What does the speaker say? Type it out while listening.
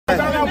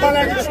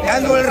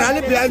And we'll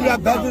rally behind your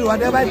back with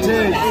whatever it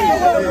takes.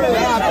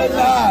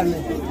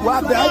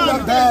 We're behind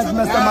your back,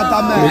 Mr.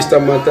 Matame. Mr.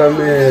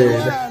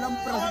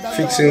 Matame,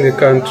 fixing the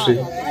country.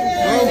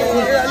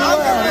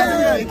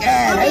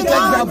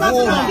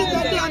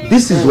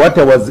 This is what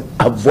I was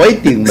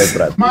avoiding, my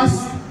brother.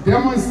 Must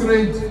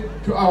demonstrate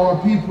to our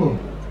people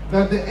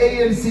that the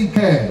ANC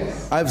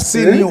cares. I've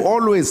seen you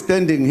always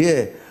standing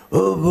here.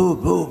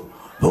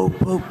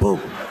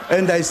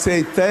 And I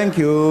say, thank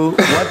you.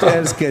 What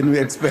else can we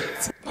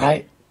expect?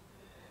 Hi.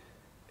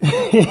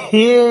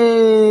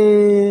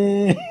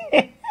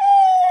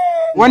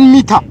 1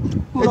 meter.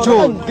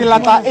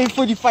 Pilata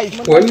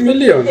A45. 1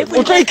 million.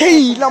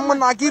 Okay, la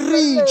mona ke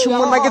reach,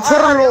 mona ke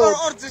tshirelo.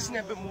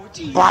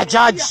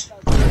 Bajaj.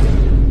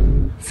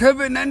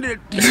 700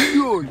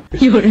 million.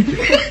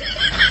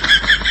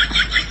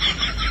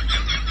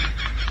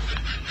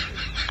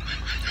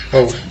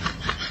 Oh.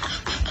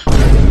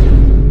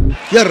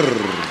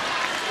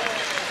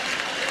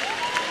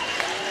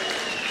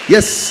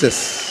 Yes.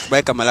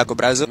 By Kamalako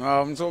Brazil.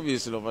 It's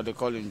obviously over they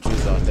call him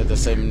Jesus. They're the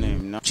same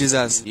name, no?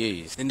 Jesus.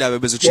 Yes. In that way,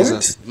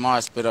 Jesus. My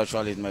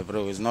spirituality, my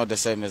bro, is not the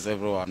same as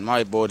everyone.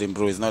 My body,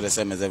 bro, is not the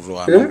same as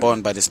everyone. Yeah? I'm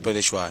born by the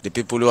spiritual. The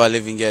people who are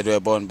living here, they were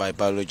born by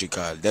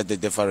biological. That's the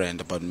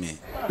different about me.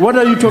 What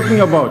are you talking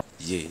about?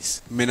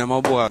 Yes.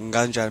 Minamabua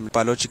Nganja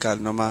biological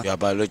noma. You are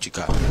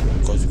biological.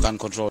 Because you can't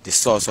control the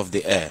source of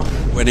the air.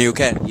 When you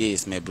can.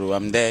 Yes, my bro.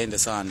 I'm there in the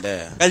sun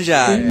there.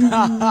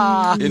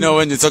 Nganja. You know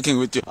when you're talking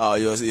with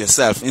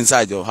yourself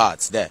inside your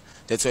heart there.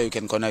 That's where you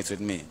can connect with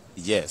me.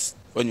 Yes.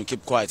 When you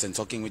keep quiet and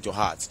talking with your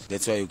heart,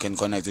 that's where you can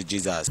connect with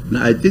Jesus.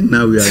 Now, I think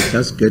now we are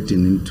just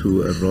getting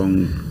into a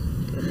wrong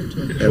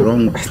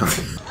path.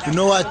 You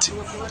know what?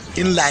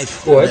 In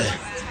life, What?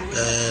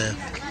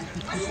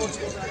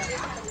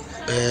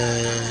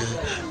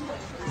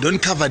 don't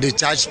cover the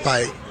church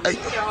by.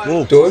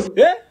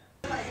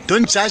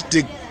 Don't judge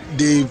the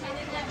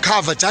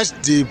cover, judge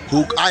the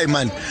book.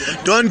 Man,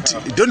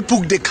 don't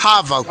book the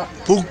cover.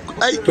 Book.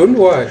 Don't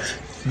what?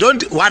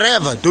 Don't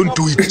whatever. Don't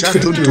do it. Just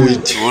don't do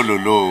it. Oh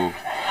no.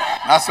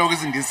 That's all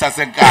in this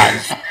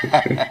guys.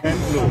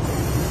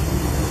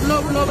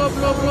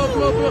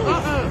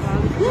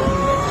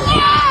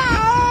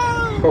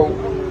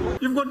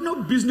 You've got no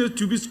business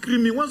to be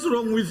screaming. What's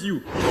wrong with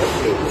you?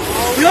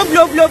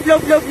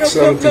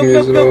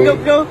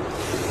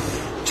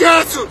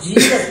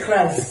 Jesus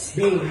Christ,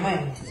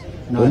 amen.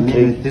 Don't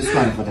drink this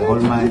one for the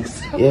whole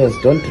month. Yes,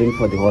 don't drink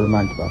for the whole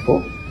month,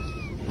 Bafo.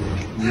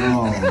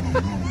 No.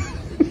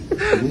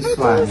 This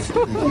one.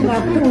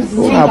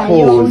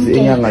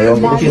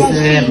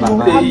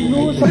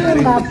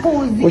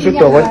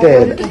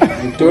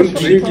 Don't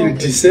drink in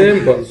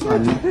December.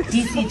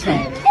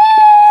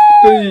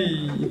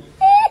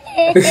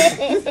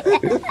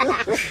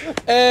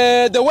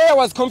 The way I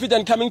was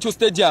confident coming to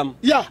stadium,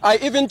 I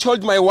even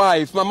told my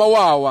wife, Mama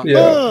Wawa,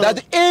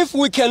 that if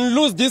we can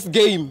lose this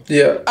game,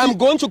 I'm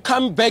going to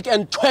come back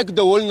and twerk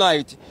the whole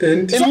night.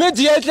 And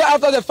immediately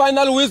after the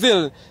final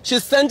whistle, she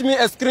sent me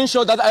a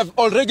screenshot that I've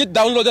already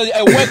downloaded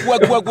a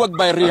work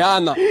by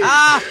Rihanna.